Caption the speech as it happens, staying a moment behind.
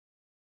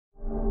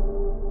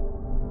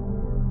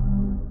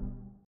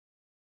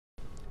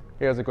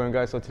Hey, how's it going,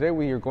 guys? So today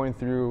we are going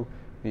through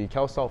the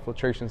CalSalt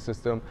filtration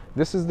system.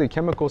 This is the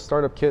chemical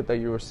startup kit that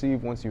you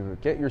receive once you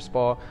get your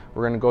spa.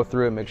 We're going to go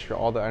through it, make sure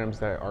all the items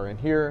that are in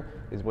here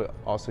is what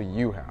also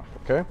you have,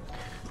 okay?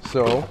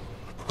 So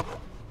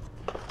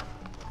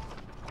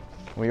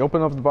when we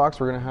open up the box,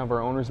 we're going to have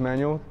our owner's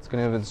manual. It's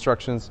going to have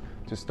instructions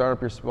to start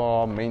up your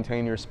spa,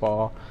 maintain your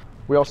spa.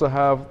 We also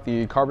have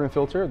the carbon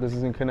filter. This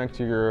is going to connect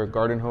to your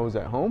garden hose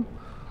at home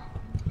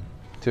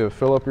to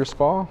fill up your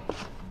spa.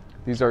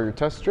 These are your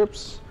test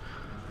strips.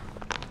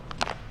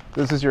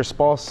 This is your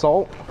spa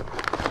salt.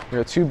 You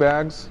have 2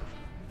 bags,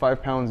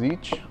 5 pounds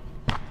each.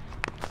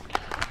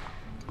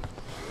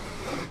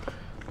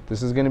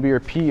 This is going to be your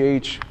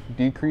pH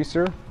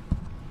decreaser,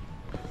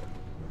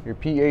 your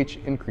pH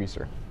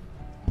increaser.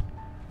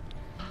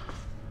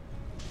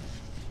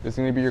 This is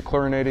going to be your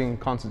chlorinating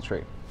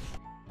concentrate.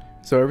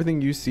 So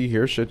everything you see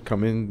here should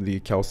come in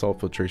the CalSalt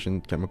filtration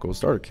chemical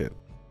starter kit.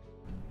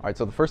 All right,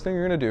 so the first thing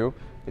you're going to do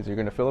is you're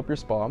going to fill up your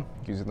spa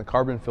using the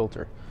carbon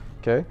filter.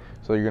 Okay,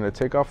 so you're going to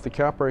take off the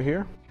cap right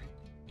here.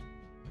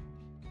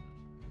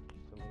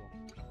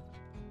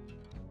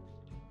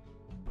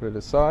 Put it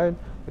aside.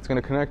 It's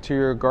going to connect to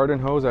your garden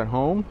hose at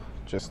home.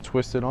 Just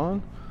twist it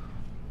on,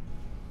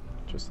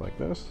 just like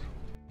this.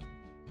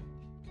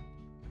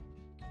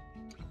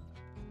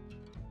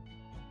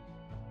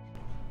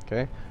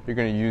 Okay, you're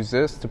going to use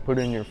this to put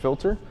in your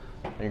filter,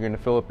 and you're going to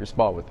fill up your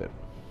spa with it.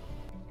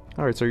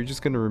 All right, so you're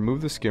just going to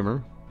remove the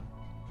skimmer.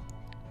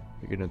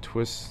 You're going to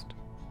twist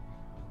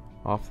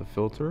off the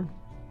filter.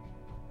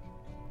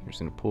 You're just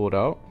going to pull it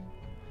out.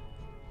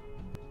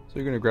 So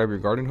you're going to grab your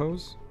garden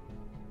hose.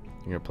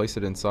 You're going to place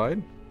it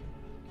inside.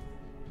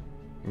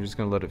 You're just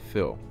going to let it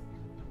fill.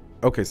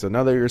 Okay, so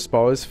now that your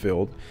spa is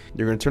filled,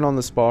 you're going to turn on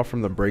the spa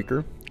from the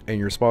breaker, and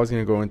your spa is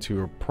going to go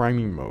into a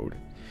priming mode.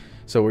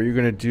 So what you're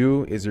going to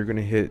do is you're going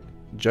to hit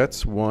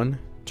jets 1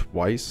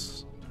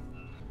 twice,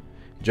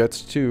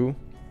 jets 2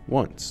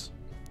 once,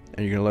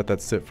 and you're going to let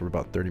that sit for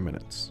about 30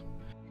 minutes.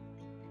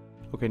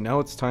 Okay, now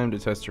it's time to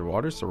test your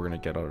water, so we're going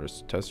to get out our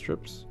test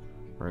strips.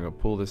 We're going to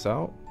pull this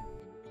out.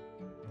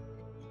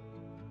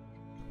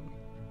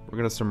 We're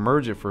going to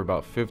submerge it for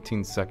about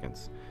 15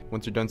 seconds.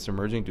 Once you're done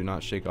submerging, do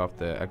not shake off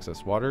the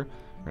excess water.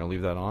 We're going to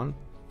leave that on.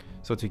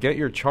 So to get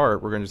your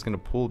chart, we're just going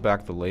to pull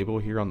back the label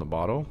here on the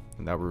bottle,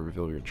 and that will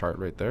reveal your chart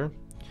right there.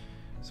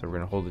 So we're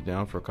going to hold it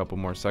down for a couple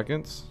more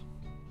seconds.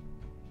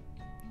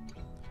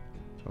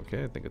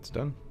 Okay, I think it's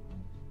done.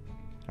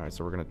 All right,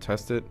 so we're going to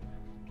test it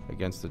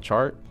against the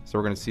chart. So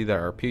we're going to see that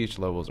our pH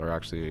levels are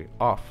actually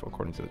off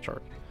according to the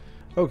chart.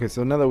 Okay,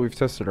 so now that we've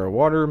tested our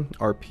water,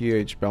 our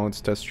pH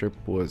balance test strip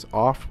was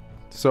off.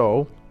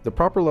 So the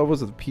proper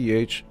levels of the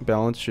pH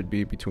balance should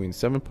be between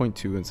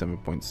 7.2 and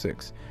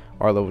 7.6.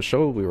 Our levels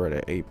show we were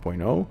at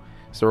 8.0.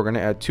 So we're going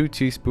to add 2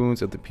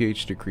 teaspoons of the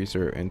pH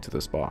decreaser into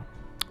the spa.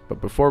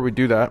 But before we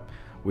do that,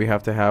 we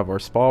have to have our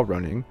spa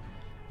running.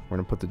 We're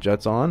going to put the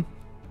jets on.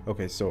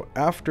 Okay, so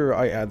after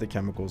I add the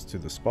chemicals to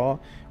the spa,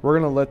 we're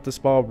going to let the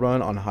spa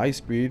run on high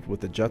speed with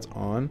the jets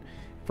on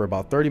for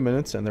about 30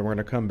 minutes, and then we're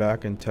going to come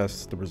back and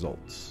test the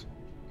results.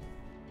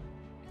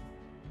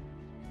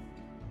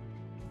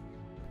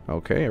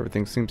 Okay,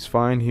 everything seems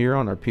fine here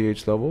on our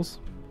pH levels.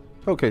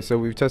 Okay, so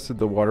we've tested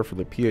the water for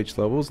the pH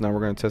levels. Now we're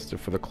going to test it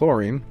for the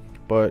chlorine.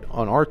 But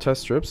on our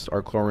test strips,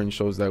 our chlorine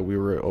shows that we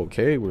were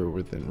okay, we were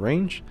within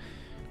range.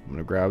 I'm going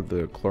to grab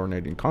the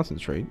chlorinating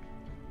concentrate.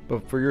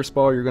 But for your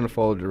spa, you're going to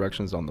follow the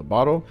directions on the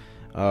bottle.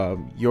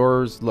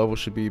 Yours level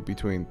should be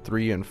between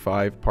 3 and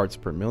 5 parts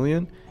per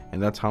million,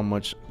 and that's how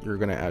much you're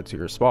going to add to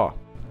your spa.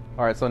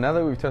 All right, so now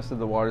that we've tested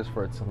the waters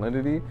for its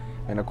salinity,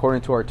 and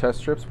according to our test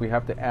strips, we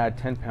have to add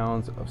 10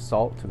 pounds of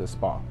salt to the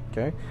spa,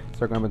 okay?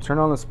 So we're going to turn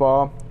on the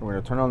spa, we're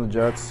going to turn on the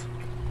jets.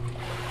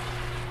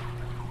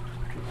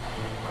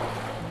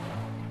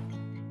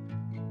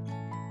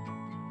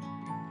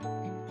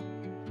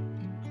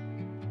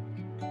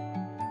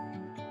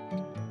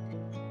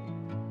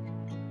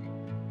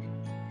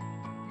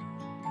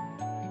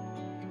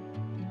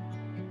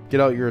 Get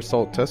out your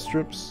salt test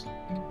strips.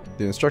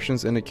 The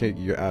instructions indicate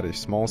you add a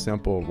small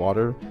sample of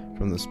water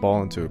from the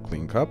spa into a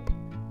clean cup.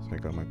 So I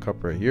got my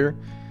cup right here.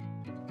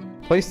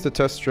 Place the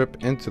test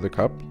strip into the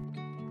cup.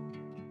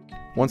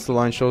 Once the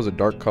line shows a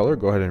dark color,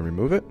 go ahead and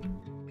remove it.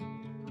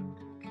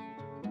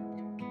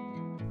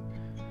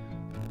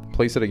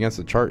 Place it against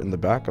the chart in the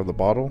back of the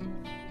bottle.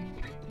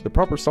 The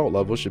proper salt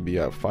level should be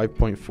at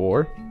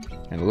 5.4,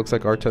 and it looks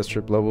like our test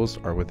strip levels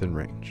are within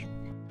range.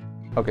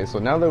 Okay, so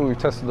now that we've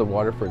tested the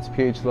water for its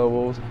pH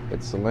levels,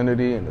 its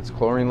salinity, and its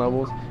chlorine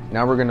levels,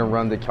 now we're going to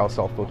run the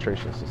CalSalt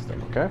filtration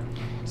system, okay?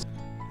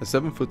 A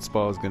 7-foot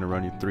spa is going to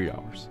run you 3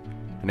 hours.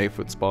 An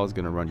 8-foot spa is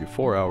going to run you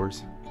 4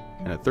 hours.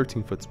 And a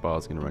 13-foot spa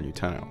is going to run you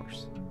 10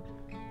 hours.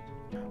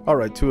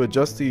 Alright, to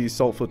adjust the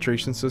salt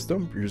filtration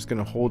system, you're just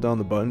going to hold down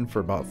the button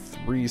for about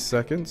 3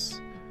 seconds.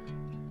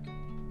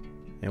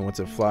 And once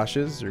it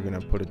flashes, you're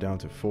going to put it down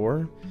to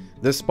 4.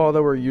 This spa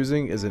that we're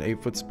using is an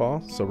 8-foot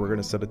spa, so we're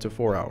going to set it to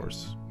 4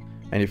 hours.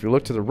 And if you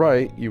look to the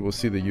right, you will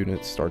see the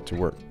unit start to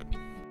work.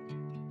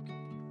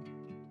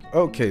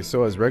 Okay,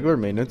 so as regular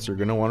maintenance, you're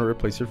going to want to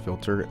replace your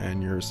filter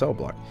and your cell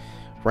block.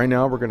 Right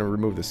now, we're going to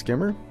remove the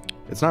skimmer.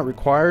 It's not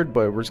required,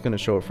 but we're just going to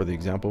show it for the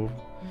example.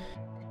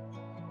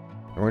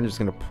 And we're just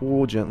going to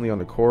pull gently on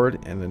the cord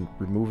and then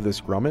remove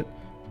this grommet.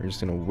 We're just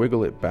going to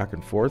wiggle it back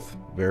and forth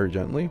very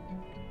gently.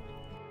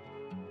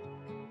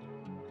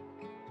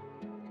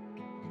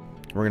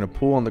 We're going to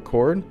pull on the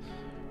cord.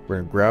 We're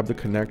going to grab the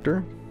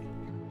connector.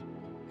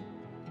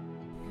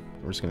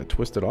 We're just going to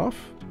twist it off.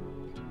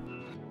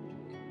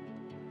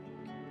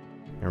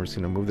 And we're just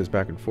going to move this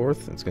back and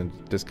forth. It's going to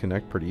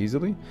disconnect pretty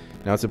easily.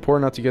 Now it's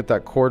important not to get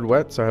that cord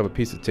wet, so I have a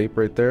piece of tape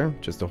right there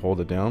just to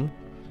hold it down.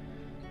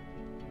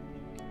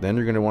 Then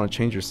you're going to want to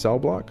change your cell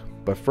block.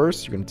 But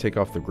first, you're going to take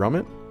off the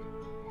grommet.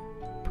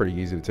 Pretty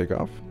easy to take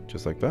off,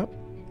 just like that.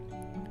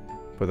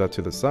 Put that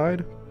to the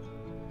side.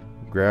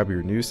 Grab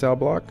your new cell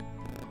block.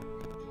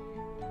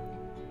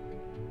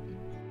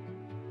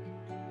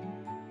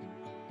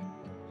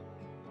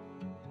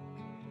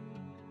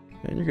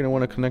 And you're going to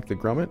want to connect the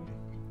grommet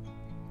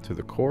to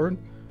the cord.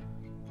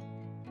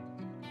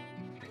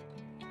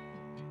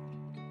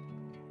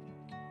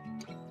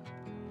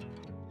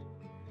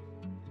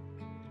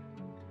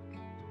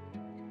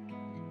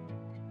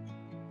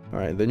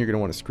 Alright, then you're going to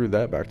want to screw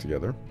that back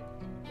together.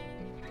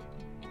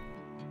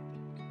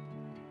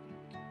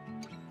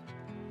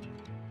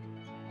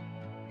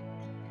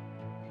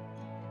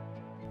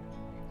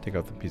 Take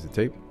out the piece of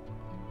tape.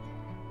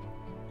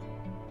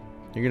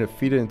 You're going to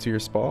feed it into your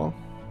spall.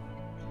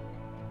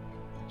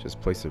 Just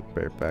place it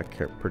back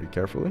pretty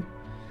carefully.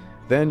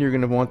 Then you're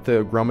going to want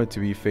the grommet to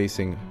be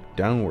facing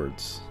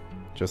downwards,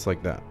 just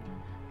like that.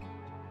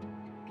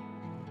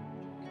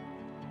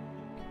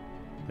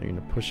 You're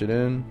going to push it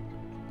in,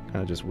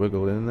 kind of just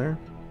wiggle it in there.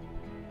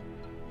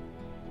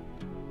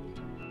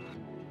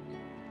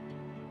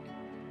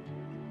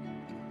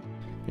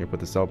 You're going to put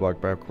the cell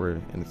block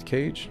backward in its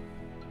cage.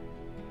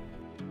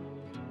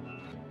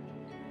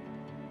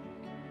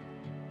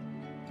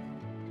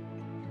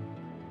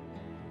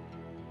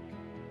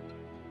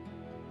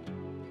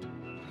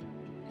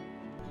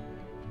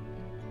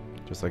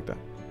 Just like that.